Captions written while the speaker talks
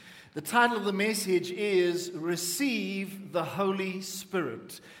The title of the message is Receive the Holy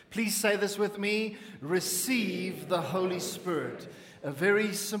Spirit. Please say this with me, Receive the Holy Spirit. A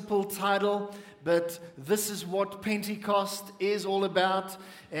very simple title, but this is what Pentecost is all about.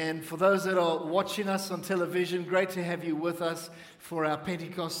 And for those that are watching us on television, great to have you with us for our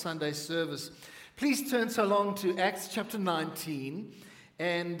Pentecost Sunday service. Please turn so long to Acts chapter 19,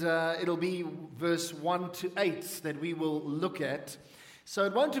 and it'll be verse 1 to 8 that we will look at. So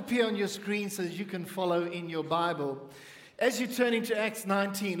it won't appear on your screen so that you can follow in your Bible. As you turn into Acts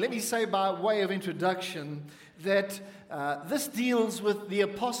 19, let me say by way of introduction that this deals with the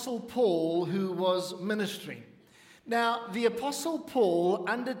Apostle Paul who was ministering. Now, the Apostle Paul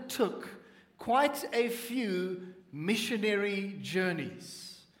undertook quite a few missionary journeys.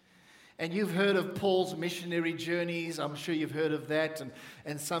 And you've heard of Paul's missionary journeys. I'm sure you've heard of that.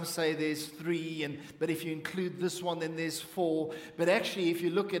 And some say there's 3. But if you include this one, then there's 4. But actually, if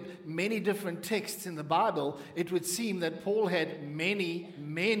you look at many different texts in the Bible, it would seem that Paul had many,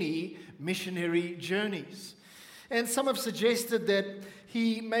 many missionary journeys. And some have suggested that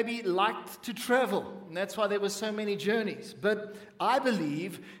he maybe liked to travel, and that's why there were so many journeys. But I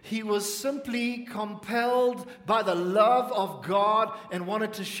believe he was simply compelled by the love of God and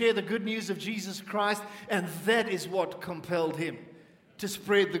wanted to share the good news of Jesus Christ, and that is what compelled him to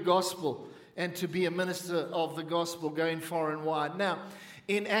spread the gospel and to be a minister of the gospel going far and wide. Now,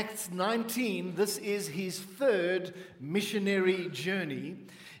 in Acts 19, this is his 3rd missionary journey,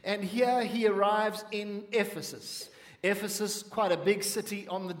 and here he arrives in Ephesus. Ephesus, quite a big city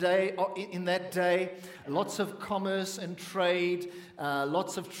in that day. Lots of commerce and trade,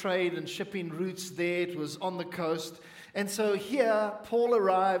 lots of trade and shipping routes there. It was on the coast. And so here, Paul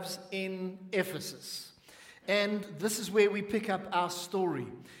arrives in Ephesus. And this is where we pick up our story.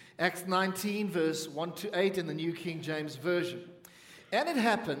 Acts 19, verse 1 to 8 in the New King James Version. And it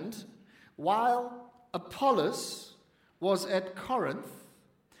happened while Apollos was at Corinth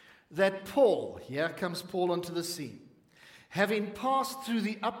that Paul, here comes Paul onto the scene, having passed through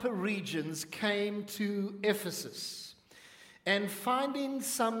the upper regions, came to Ephesus, and finding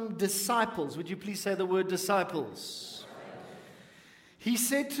some disciples, would you please say the word disciples? He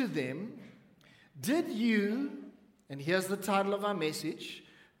said to them, did you, and here's the title of our message,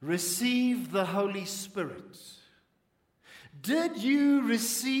 receive the Holy Spirit? Did you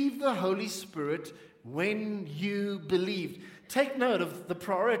receive the Holy Spirit when you believed? Take note of the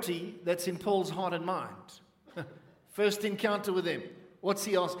priority that's in Paul's heart and mind. First encounter with him. What's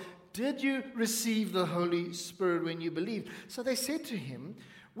he asked? Did you receive the Holy Spirit when you believed? So they said to him,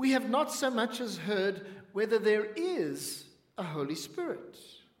 we have not so much as heard whether there is a Holy Spirit.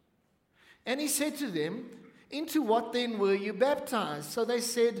 And he said to them, into what then were you baptized? So they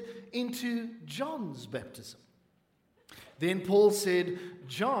said, into John's baptism. Then Paul said,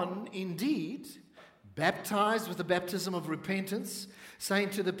 John indeed baptized with the baptism of repentance, saying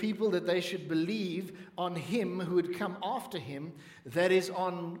to the people that they should believe on him who had come after him, that is,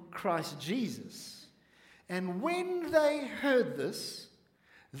 on Christ Jesus. And when they heard this,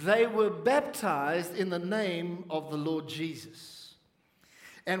 they were baptized in the name of the Lord Jesus.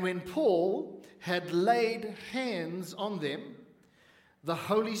 And when Paul had laid hands on them, the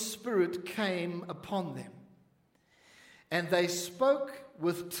Holy Spirit came upon them. And they spoke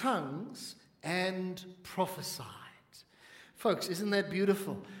with tongues and prophesied. Folks, isn't that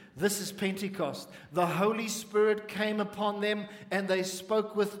beautiful? This is Pentecost. The Holy Spirit came upon them, and they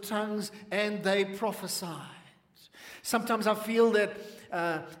spoke with tongues, and they prophesied. Sometimes I feel that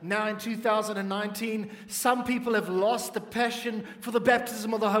now in 2019, some people have lost the passion for the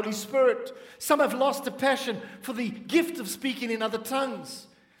baptism of the Holy Spirit. Some have lost the passion for the gift of speaking in other tongues.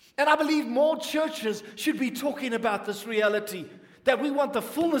 And I believe more churches should be talking about this reality, that we want the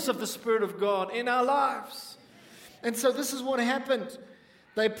fullness of the Spirit of God in our lives. And so this is what happened.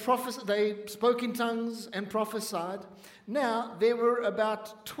 They spoke in tongues and prophesied. Now, there were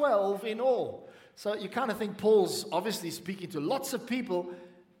about 12 in all. So you kind of think Paul's obviously speaking to lots of people,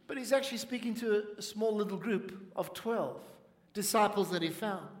 but he's actually speaking to a small little group of 12 disciples that he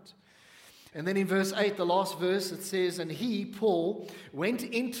found. And then in verse 8, the last verse, it says, and he, Paul, went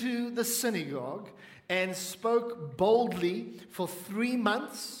into the synagogue and spoke boldly for 3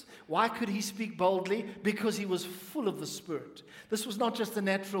 months. Why could he speak boldly? Because he was full of the Spirit. This was not just a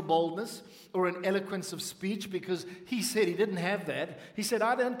natural boldness or an eloquence of speech, because he said he didn't have that. He said,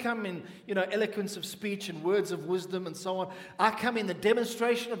 I don't come in, eloquence of speech and words of wisdom and so on. I come in the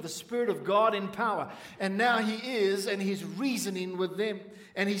demonstration of the Spirit of God in power. And now he is, and he's reasoning with them,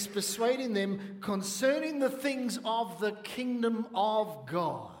 and he's persuading them concerning the things of the kingdom of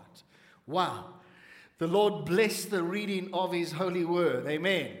God. Wow. The Lord bless the reading of his holy word.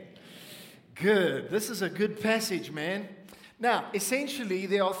 Amen. Good. This is a good passage, man. Now, essentially,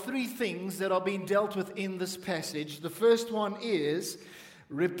 there are three things that are being dealt with in this passage. The first one is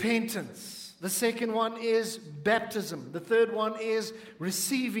repentance. The second one is baptism. The third one is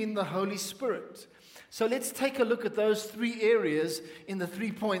receiving the Holy Spirit. So let's take a look at those three areas in the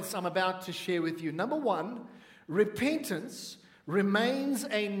 3 points I'm about to share with you. Number one, repentance remains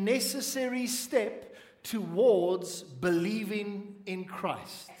a necessary step towards believing in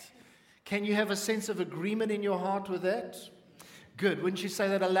Christ. Can you have a sense of agreement in your heart with that? Good. Wouldn't you say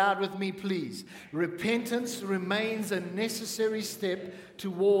that aloud with me, please? Repentance remains a necessary step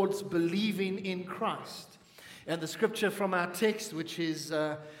towards believing in Christ. And the scripture from our text, which is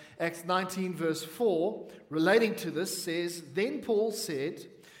Acts 19 verse 4, relating to this says, "Then Paul said,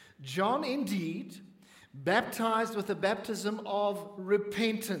 John indeed baptized with a baptism of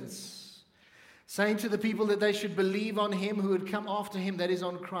repentance, saying to the people that they should believe on him who had come after him, that is,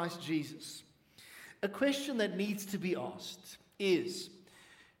 on Christ Jesus." A question that needs to be asked is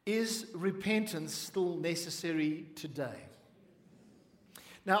repentance still necessary today?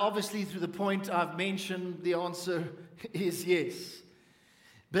 Now, obviously, through the point I've mentioned, the answer is yes.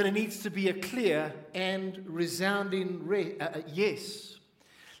 But it needs to be a clear and resounding yes.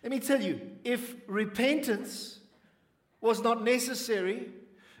 Let me tell you, if repentance was not necessary,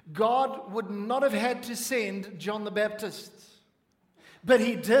 God would not have had to send John the Baptist. But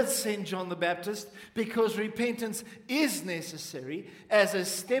he did send John the Baptist because repentance is necessary as a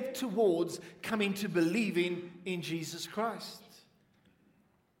step towards coming to believing in Jesus Christ.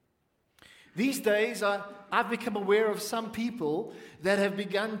 These days, I've become aware of some people that have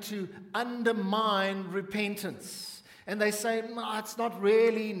begun to undermine repentance. And they say, no, it's not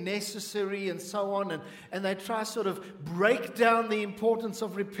really necessary, and so on. And they try to sort of break down the importance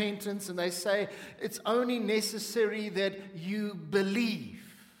of repentance. And they say, it's only necessary that you believe.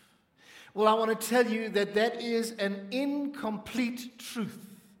 Well, I want to tell you that that is an incomplete truth.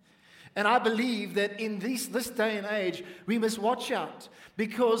 And I believe that in this day and age, we must watch out,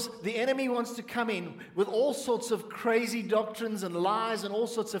 because the enemy wants to come in with all sorts of crazy doctrines and lies and all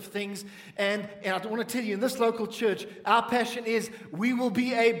sorts of things. And I want to tell you, in this local church, our passion is we will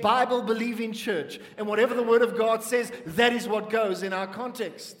be a Bible-believing church. And whatever the Word of God says, that is what goes in our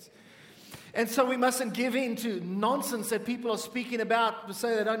context. And so we mustn't give in to nonsense that people are speaking about to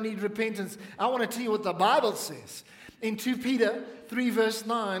say they don't need repentance. I want to tell you what the Bible says. In 2 Peter 3 verse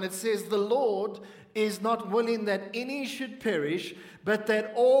 9, it says, "The Lord is not willing that any should perish, but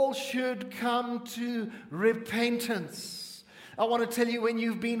that all should come to repentance." I want to tell you, when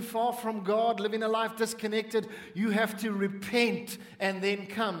you've been far from God, living a life disconnected, you have to repent and then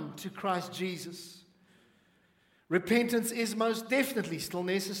come to Christ Jesus. Repentance is most definitely still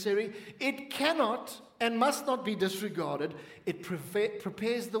necessary. It cannot and must not be disregarded. It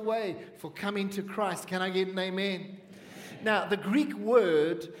prepares the way for coming to Christ. Can I get an amen? Now, the Greek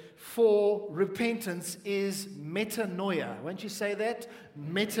word for repentance is metanoia. Won't you say that?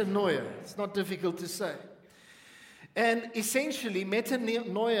 Metanoia. It's not difficult to say. And essentially,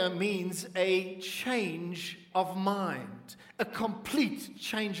 metanoia means a change of mind, a complete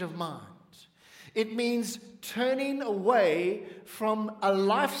change of mind. It means turning away from a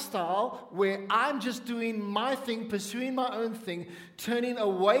lifestyle where I'm just doing my thing, pursuing my own thing, turning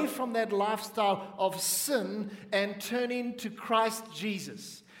away from that lifestyle of sin and turning to Christ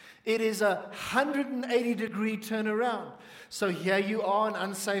Jesus. It is a 180-degree turnaround. So here you are, an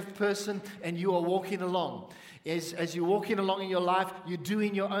unsaved person, and you are walking along. As you're walking along in your life, you're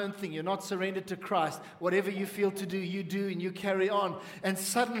doing your own thing. You're not surrendered to Christ. Whatever you feel to do, you do, and you carry on. And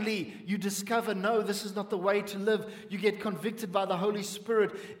suddenly you discover, no, this is not the way to live. You get convicted by the Holy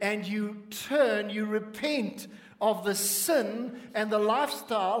Spirit, and you turn, you repent of the sin and the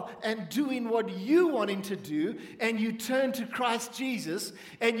lifestyle and doing what you wanting to do, and you turn to Christ Jesus,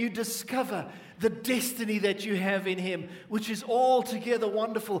 and you discover the destiny that you have in Him, which is altogether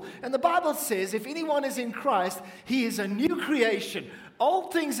wonderful. And the Bible says, if anyone is in Christ, he is a new creation.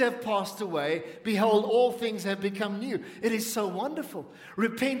 Old things have passed away. Behold, all things have become new. It is so wonderful.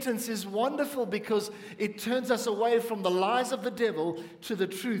 Repentance is wonderful because it turns us away from the lies of the devil to the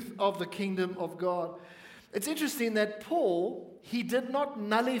truth of the kingdom of God. It's interesting that Paul, he did not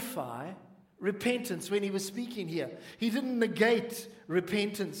nullify repentance when he was speaking here. He didn't negate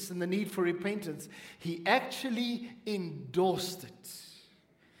repentance and the need for repentance. He actually endorsed it.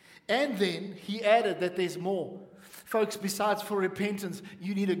 And then he added that there's more. Folks, besides for repentance,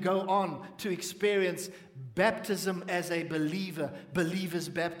 you need to go on to experience baptism as a believer, believer's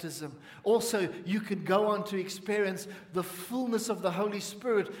baptism. Also, you can go on to experience the fullness of the Holy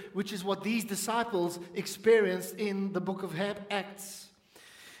Spirit, which is what these disciples experienced in the book of Acts.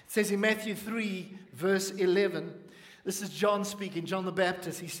 says in Matthew 3, verse 11, this is John speaking, John the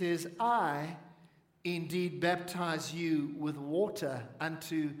Baptist. He says, I indeed baptize you with water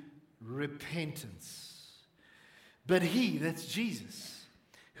unto repentance. But he, that's Jesus,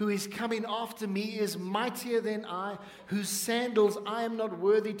 who is coming after me is mightier than I, whose sandals I am not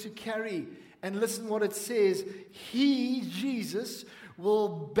worthy to carry. And listen what it says. He, Jesus,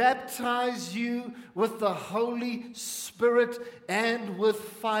 will baptize you with the Holy Spirit and with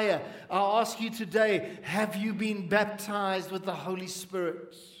fire. I'll ask you today, have you been baptized with the Holy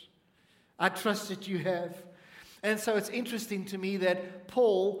Spirit? I trust that you have. And so it's interesting to me that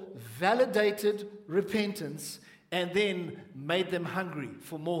Paul validated repentance and then made them hungry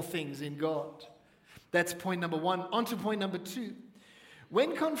for more things in God. That's point number one. On to point number two.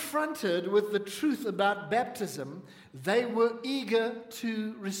 When confronted with the truth about baptism, they were eager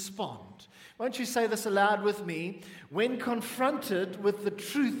to respond. Won't you say this aloud with me? When confronted with the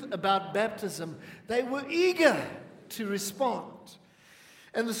truth about baptism, they were eager to respond.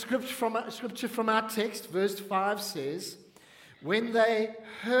 And the scripture from our text, verse 5 says, when they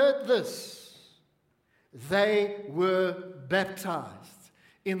heard this, they were baptized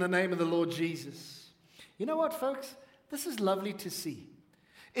in the name of the Lord Jesus. You know what, folks? This is lovely to see.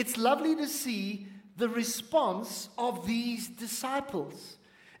 It's lovely to see the response of these disciples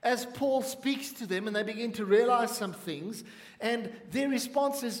as Paul speaks to them and they begin to realize some things. And their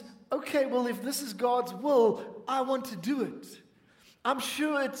response is, okay, well, if this is God's will, I want to do it. I'm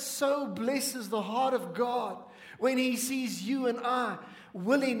sure it so blesses the heart of God when He sees you and I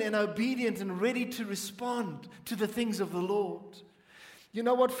willing and obedient and ready to respond to the things of the Lord. You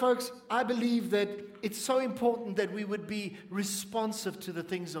know what, folks? I believe that it's so important that we would be responsive to the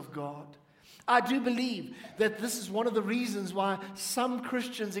things of God. I do believe that this is one of the reasons why some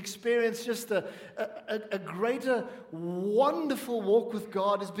Christians experience just a greater, wonderful walk with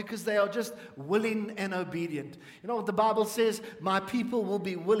God is because they are just willing and obedient. You know what the Bible says? My people will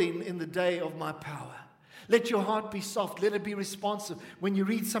be willing in the day of my power. Let your heart be soft. Let it be responsive. When you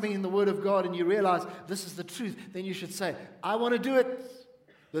read something in the Word of God and you realize this is the truth, then you should say, I want to do it.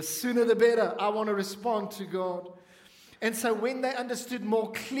 The sooner the better. I want to respond to God. And so when they understood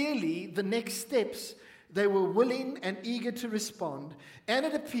more clearly the next steps, they were willing and eager to respond. And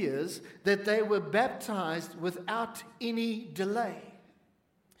it appears that they were baptized without any delay.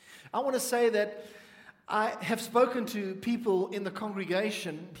 I want to say that I have spoken to people in the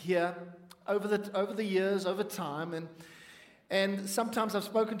congregation here over the years, over time, and sometimes I've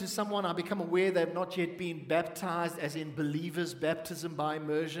spoken to someone, I become aware they've not yet been baptized, as in believers' baptism by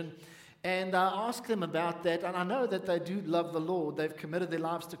immersion. And I ask them about that, and I know that they do love the Lord. They've committed their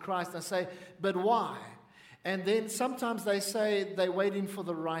lives to Christ. I say, but why? And then sometimes they say they're waiting for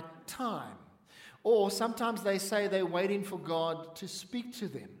the right time. Or sometimes they say they're waiting for God to speak to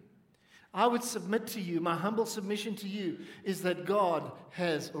them. I would submit to you, my humble submission to you, is that God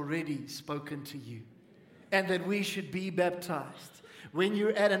has already spoken to you. And that we should be baptized. When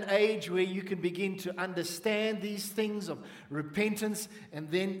you're at an age where you can begin to understand these things of repentance,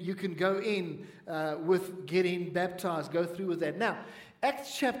 and then you can go in with getting baptized, go through with that. Now,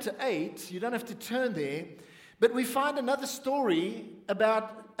 Acts chapter 8, you don't have to turn there, but we find another story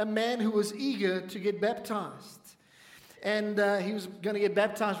about a man who was eager to get baptized. And he was going to get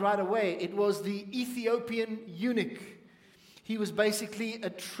baptized right away. It was the Ethiopian eunuch. He was basically a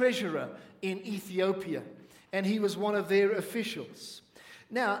treasurer in Ethiopia. And he was one of their officials.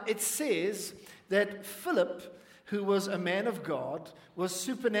 Now, it says that Philip, who was a man of God, was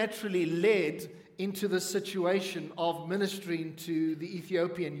supernaturally led into the situation of ministering to the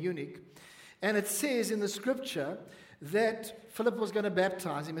Ethiopian eunuch. And it says in the scripture that Philip was going to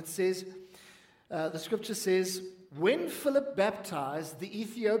baptize him. It says, the scripture says, when Philip baptized the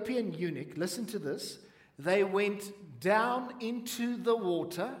Ethiopian eunuch, listen to this, they went down into the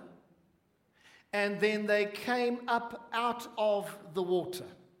water, and then they came up out of the water.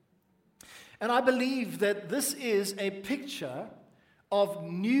 And I believe that this is a picture of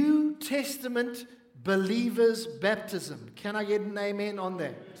New Testament believers' baptism. Can I get an amen on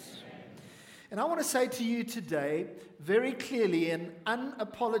that? And I want to say to you today, very clearly and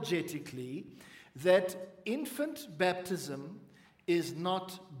unapologetically, that infant baptism is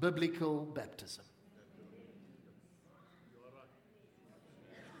not biblical baptism.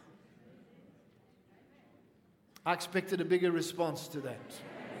 I expected a bigger response to that.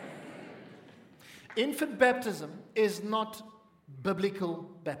 Infant baptism is not biblical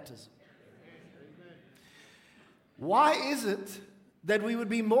baptism. Why is it that we would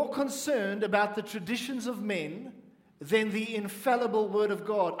be more concerned about the traditions of men than the infallible Word of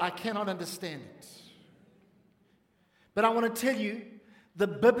God? I cannot understand it. But I want to tell you The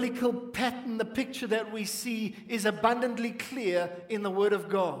biblical pattern, the picture that we see is abundantly clear in the Word of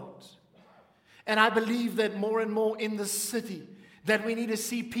God. And I believe that more and more in this city, that we need to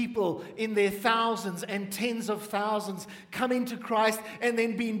see people in their thousands and tens of thousands coming to Christ and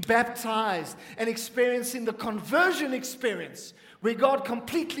then being baptized and experiencing the conversion experience where God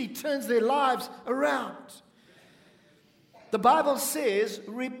completely turns their lives around. The Bible says,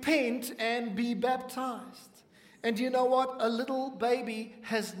 repent and be baptized. And you know what? A little baby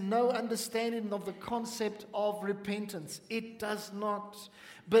has no understanding of the concept of repentance. It does not.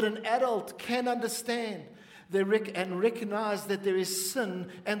 But an adult can understand and recognize that there is sin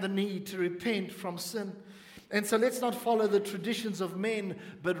and the need to repent from sin. And so let's not follow the traditions of men,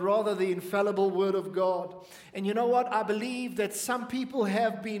 but rather the infallible Word of God. And you know what? I believe that some people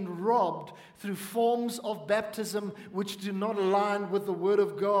have been robbed through forms of baptism which do not align with the Word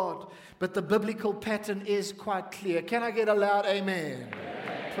of God. But the biblical pattern is quite clear. Can I get a loud amen?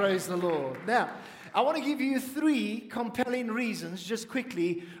 Amen. Praise the Lord. Now, I want to give you 3 compelling reasons, just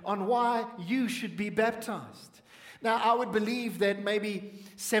quickly, on why you should be baptized. Now, I would believe that maybe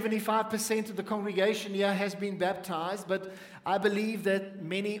 75% of the congregation here has been baptized, but I believe that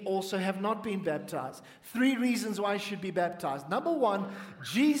many also have not been baptized. 3 reasons why you should be baptized. Number 1,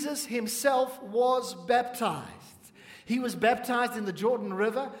 Jesus himself was baptized. He was baptized in the Jordan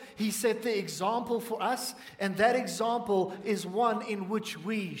River. He set the example for us, and that example is one in which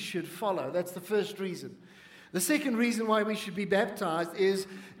we should follow. That's the first reason. The second reason why we should be baptized is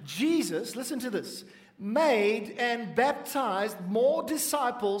Jesus, listen to this, made and baptized more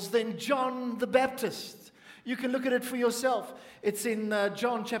disciples than John the Baptist. You can look at it for yourself. It's in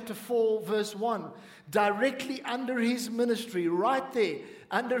John chapter 4, verse 1. Directly under his ministry, right there,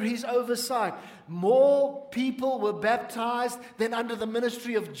 under his oversight, more people were baptized than under the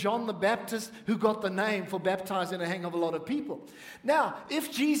ministry of John the Baptist, who got the name for baptizing a hang of a lot of people. Now,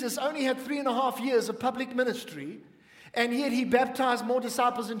 if Jesus only had 3.5 years of public ministry, and yet he baptized more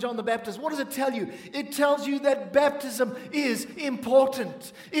disciples than John the Baptist, what does it tell you? It tells you that baptism is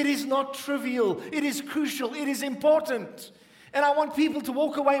important. It is not trivial. It is crucial. It is important. And I want people to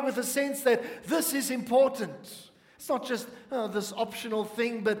walk away with a sense that this is important. It's not just this optional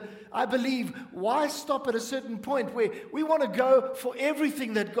thing, but I believe, why stop at a certain point where we want to go for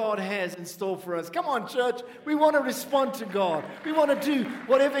everything that God has in store for us? Come on, church. We want to respond to God. We want to do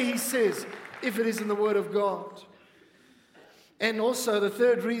whatever he says, if it is in the Word of God. And also the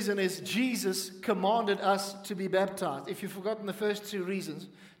third reason is Jesus commanded us to be baptized. If you've forgotten the first 2 reasons,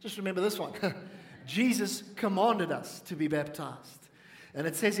 just remember this one. Jesus commanded us to be baptized. And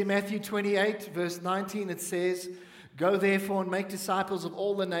it says in Matthew 28, verse 19, it says, "Go therefore and make disciples of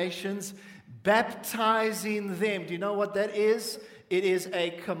all the nations, baptizing them." Do you know what that is? It is a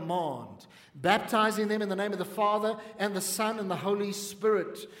command. Baptizing them in the name of the Father and the Son and the Holy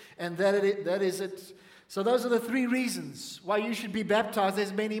Spirit. And that is it. So those are the 3 reasons why you should be baptized.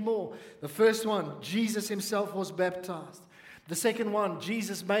 There's many more. The first one, Jesus himself was baptized. The second one,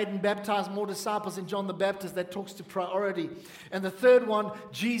 Jesus made and baptized more disciples than John the Baptist. That talks to priority. And the third one,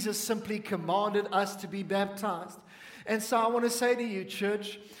 Jesus simply commanded us to be baptized. And so I want to say to you,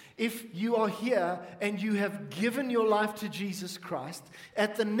 church, if you are here and you have given your life to Jesus Christ,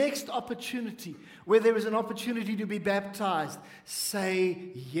 at the next opportunity, where there is an opportunity to be baptized,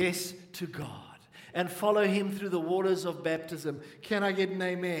 say yes to God and follow him through the waters of baptism. Can I get an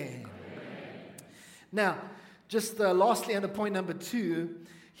amen? Amen. Now, just lastly, under point number 2,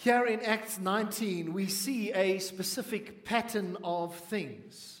 here in Acts 19, we see a specific pattern of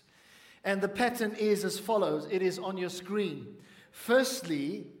things. And the pattern is as follows. It is on your screen.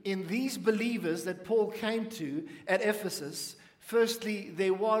 Firstly, in these believers that Paul came to at Ephesus, firstly,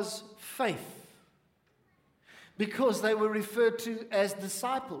 there was faith, because they were referred to as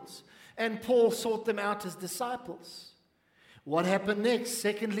disciples. And Paul sought them out as disciples. What happened next?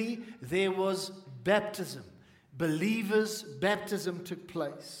 Secondly, there was baptism. Believers' baptism took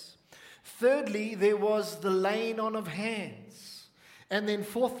place. Thirdly, there was the laying on of hands. And then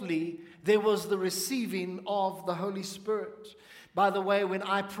fourthly, there was the receiving of the Holy Spirit. By the way, when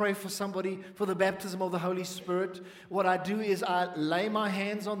I pray for somebody for the baptism of the Holy Spirit, what I do is I lay my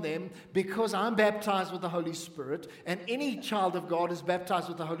hands on them, because I'm baptized with the Holy Spirit, and any child of God is baptized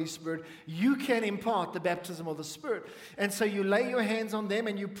with the Holy Spirit. You can impart the baptism of the Spirit. And so you lay your hands on them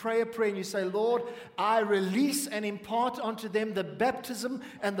and you pray a prayer and you say, "Lord, I release and impart unto them the baptism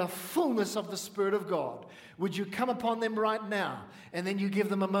and the fullness of the Spirit of God." Would you come upon them right now? And then you give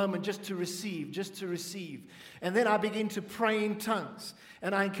them a moment just to receive, just to receive. And then I begin to pray in tongues.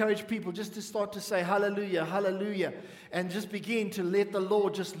 And I encourage people just to start to say, hallelujah, hallelujah. And just begin to let the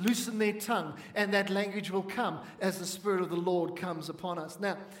Lord just loosen their tongue. And that language will come as the Spirit of the Lord comes upon us.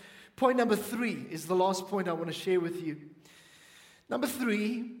 Now, point number 3 is the last point I want to share with you. Number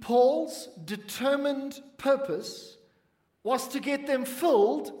 3, Paul's determined purpose was to get them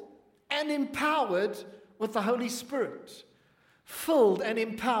filled and empowered with the Holy Spirit. Filled and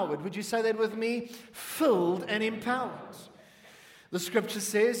empowered. Would you say that with me? Filled and empowered. The scripture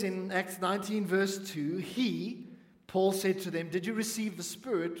says in Acts 19 verse 2, Paul said to them, did you receive the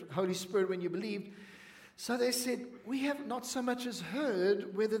Spirit, Holy Spirit, when you believed? So they said, we have not so much as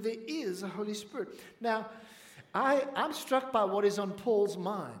heard whether there is a Holy Spirit. Now, I'm struck by what is on Paul's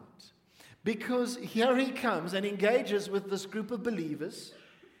mind, because here he comes and engages with this group of believers,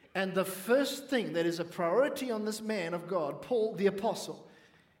 and the first thing that is a priority on this man of God, Paul the apostle,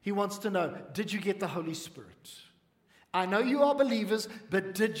 he wants to know, did you get the Holy Spirit? I know you are believers,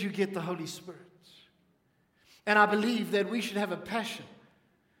 but did you get the Holy Spirit? And I believe that we should have a passion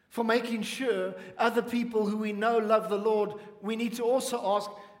for making sure other people who we know love the Lord, we need to also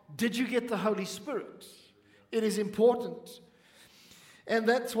ask, did you get the Holy Spirit? It is important. And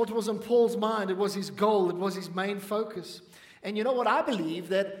that's what was on Paul's mind. It was his goal. It was his main focus. And you know what? I believe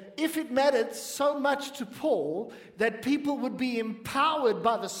that if it mattered so much to Paul that people would be empowered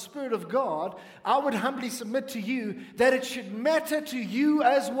by the Spirit of God, I would humbly submit to you that it should matter to you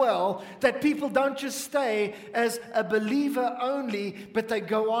as well, that people don't just stay as a believer only, but they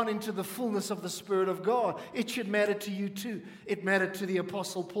go on into the fullness of the Spirit of God. It should matter to you too. It mattered to the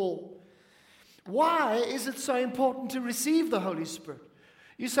Apostle Paul. Why is it so important to receive the Holy Spirit?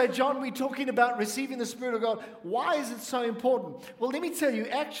 You say, John, we're talking about receiving the Spirit of God. Why is it so important? Well, let me tell you,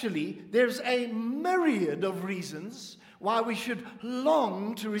 actually, there's a myriad of reasons why we should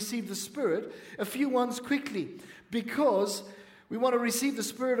long to receive the Spirit. A few ones quickly. Because we want to receive the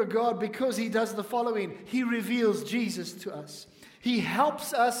Spirit of God because He does the following. He reveals Jesus to us. He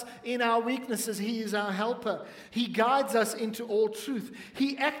helps us in our weaknesses. He is our helper. He guides us into all truth.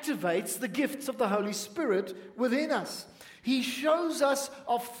 He activates the gifts of the Holy Spirit within us. He shows us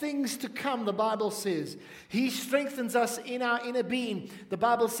of things to come, the Bible says. He strengthens us in our inner being. The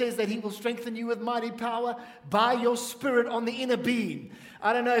Bible says that He will strengthen you with mighty power by your Spirit on the inner being.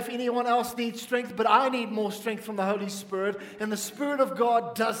 I don't know if anyone else needs strength, but I need more strength from the Holy Spirit. And the Spirit of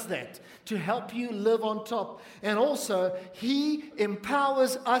God does that to help you live on top. And also, He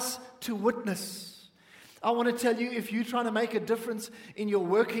empowers us to witness. I want to tell you, if you're trying to make a difference in your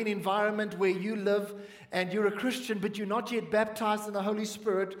working environment where you live and you're a Christian but you're not yet baptized in the Holy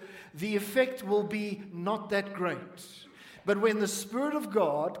Spirit, the effect will be not that great. But when the Spirit of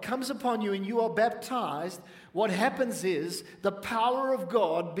God comes upon you and you are baptized, what happens is the power of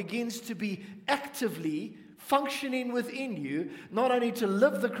God begins to be actively functioning within you, not only to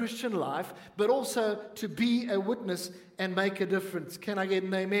live the Christian life, but also to be a witness and make a difference. Can I get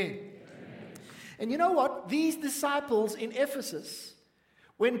an amen? And you know what? These disciples in Ephesus,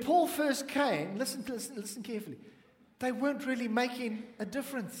 when Paul first came, listen carefully, they weren't really making a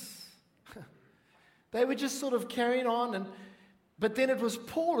difference. They were just sort of carrying on, but then it was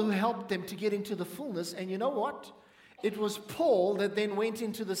Paul who helped them to get into the fullness. And you know what? It was Paul that then went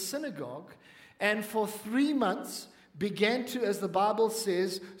into the synagogue and for 3 months began to, as the Bible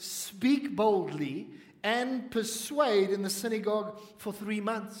says, speak boldly and persuade in the synagogue for 3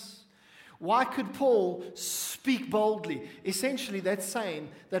 months. Why could Paul speak boldly? Essentially, that's saying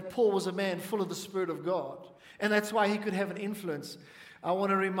that Paul was a man full of the Spirit of God. And that's why he could have an influence. I want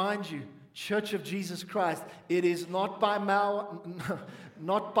to remind you, Church of Jesus Christ, it is not by might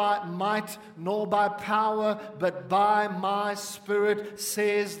nor by power, but by my Spirit,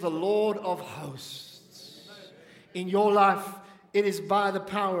 says the Lord of hosts. In your life, it is by the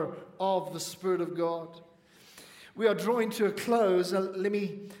power of the Spirit of God. We are drawing to a close.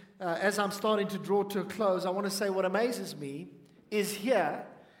 As I'm starting to draw to a close, I want to say what amazes me is here,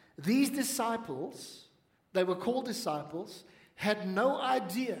 these disciples, they were called disciples, had no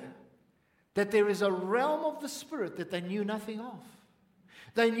idea that there is a realm of the Spirit that they knew nothing of.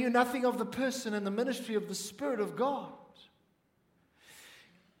 They knew nothing of the person and the ministry of the Spirit of God.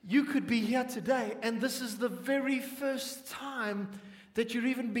 You could be here today, and this is the very first time that you're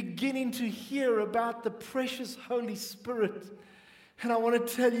even beginning to hear about the precious Holy Spirit. And I want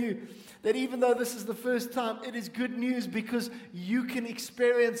to tell you that even though this is the first time, it is good news because you can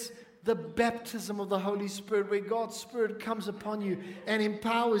experience the baptism of the Holy Spirit where God's Spirit comes upon you and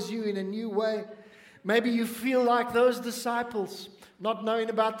empowers you in a new way. Maybe you feel like those disciples not knowing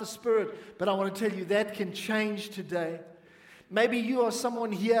about the Spirit. But I want to tell you that can change today. Maybe you are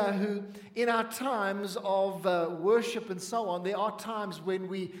someone here who, in our times of worship and so on, there are times when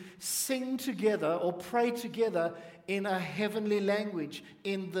we sing together or pray together in a heavenly language,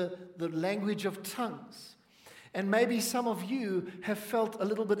 in the language of tongues. And maybe some of you have felt a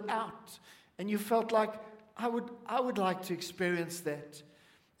little bit out, and you felt like, I would like to experience that.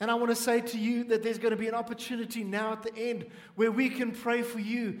 And I want to say to you that there's going to be an opportunity now at the end where we can pray for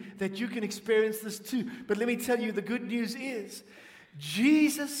you that you can experience this too. But let me tell you, the good news is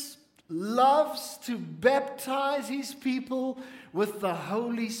Jesus loves to baptize his people with the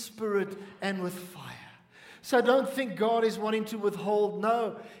Holy Spirit and with fire. So don't think God is wanting to withhold.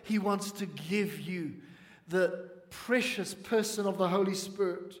 No, he wants to give you the precious person of the Holy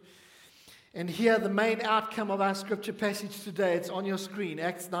Spirit. And here, the main outcome of our scripture passage today, it's on your screen,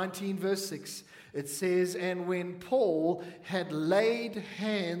 Acts 19, verse 6. It says, "And when Paul had laid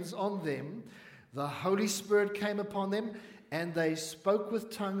hands on them, the Holy Spirit came upon them, and they spoke with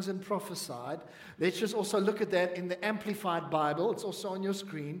tongues and prophesied." Let's just also look at that in the Amplified Bible. It's also on your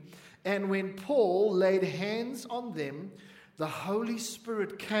screen. "And when Paul laid hands on them, the Holy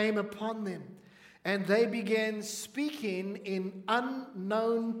Spirit came upon them, and they began speaking in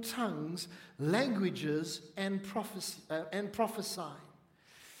unknown tongues, languages, and prophesying."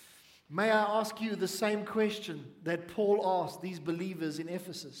 May I ask you the same question that Paul asked these believers in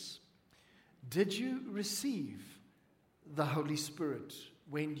Ephesus? Did you receive the Holy Spirit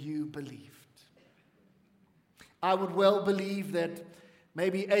when you believed? I would well believe that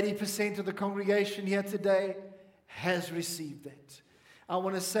maybe 80% of the congregation here today has received that. I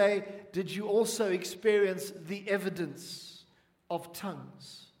want to say, did you also experience the evidence of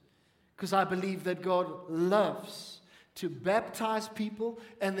tongues? Because I believe that God loves to baptize people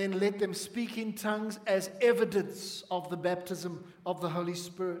and then let them speak in tongues as evidence of the baptism of the Holy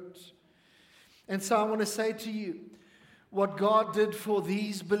Spirit. And so I want to say to you, what God did for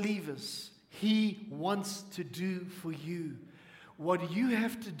these believers, he wants to do for you. What you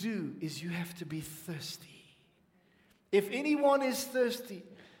have to do is you have to be thirsty. If anyone is thirsty,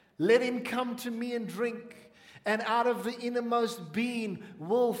 let him come to me and drink. And out of the innermost being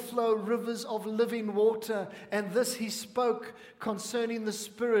will flow rivers of living water. And this he spoke concerning the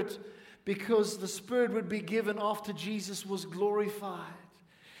Spirit, because the Spirit would be given after Jesus was glorified.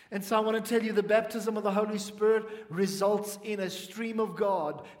 And so I want to tell you, the baptism of the Holy Spirit results in a stream of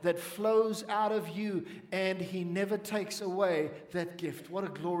God that flows out of you, and he never takes away that gift. What a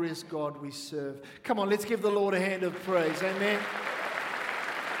glorious God we serve. Come on, let's give the Lord a hand of praise. Amen.